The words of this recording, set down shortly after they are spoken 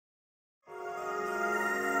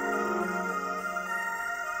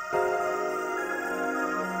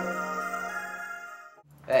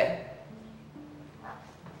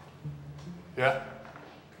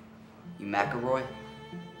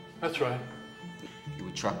right. You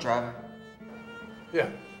a truck driver? Yeah.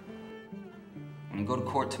 When you go to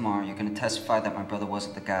court tomorrow, you're gonna testify that my brother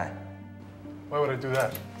wasn't the guy. Why would I do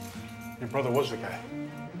that? Your brother was the guy.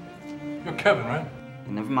 You're Kevin, right?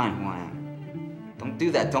 Never mind who I am. Don't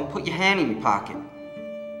do that. Don't put your hand in your pocket.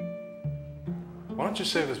 Why don't you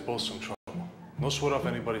save us both some trouble? No sweat off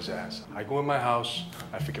anybody's ass. I go in my house,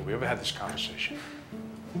 I forget we ever had this conversation.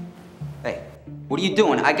 Hey, what are you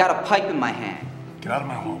doing? I got a pipe in my hand. Get out of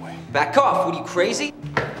my hallway. Back off. What are you, crazy?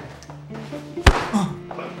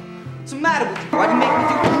 What's the matter with you? Why'd you make me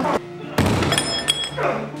do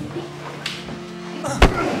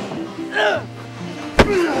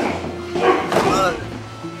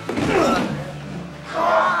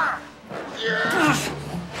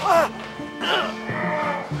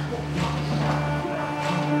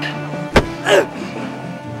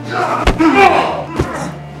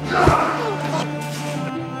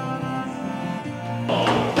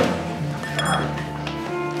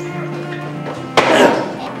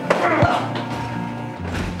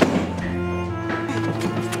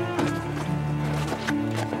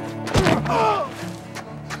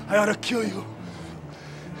I ought to kill you.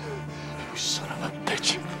 You son of a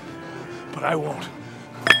bitch. But I won't.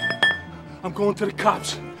 I'm going to the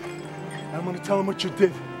cops. I'm gonna tell them what you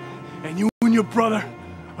did. And you and your brother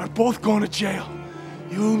are both going to jail.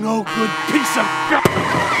 You no good piece of crap.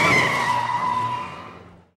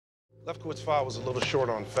 Lefkowitz's file was a little short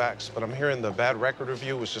on facts, but I'm hearing the bad record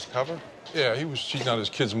review was just cover? Yeah, he was cheating on his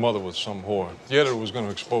kid's mother with some whore. The editor was gonna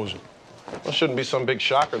expose it. Well, shouldn't be some big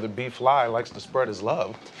shocker that B. Fly likes to spread his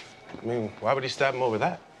love. I mean, why would he stab him over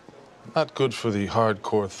that? Not good for the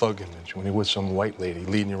hardcore thug image when you're with some white lady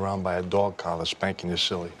leading you around by a dog collar, spanking you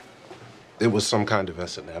silly. It was some kind of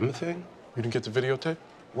S&M thing? You didn't get the videotape?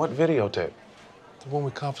 What videotape? The one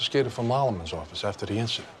we confiscated from Alleman's office after the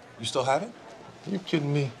incident. You still have it? Are you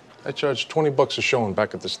kidding me? I charged 20 bucks a showing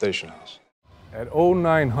back at the station house. At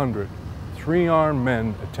 0900, 3 armed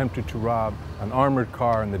men attempted to rob an armored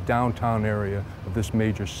car in the downtown area of this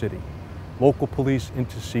major city. Local police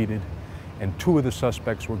interceded, and 2 of the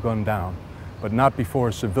suspects were gunned down, but not before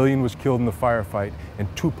a civilian was killed in the firefight and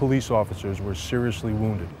 2 police officers were seriously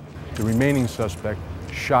wounded. The remaining suspect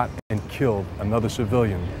shot and killed another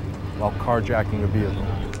civilian while carjacking a vehicle.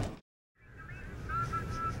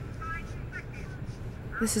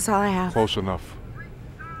 This is all I have. Close enough.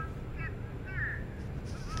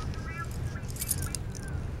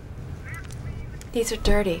 These are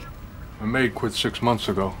dirty. My maid quit 6 months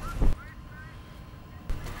ago.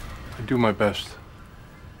 I do my best.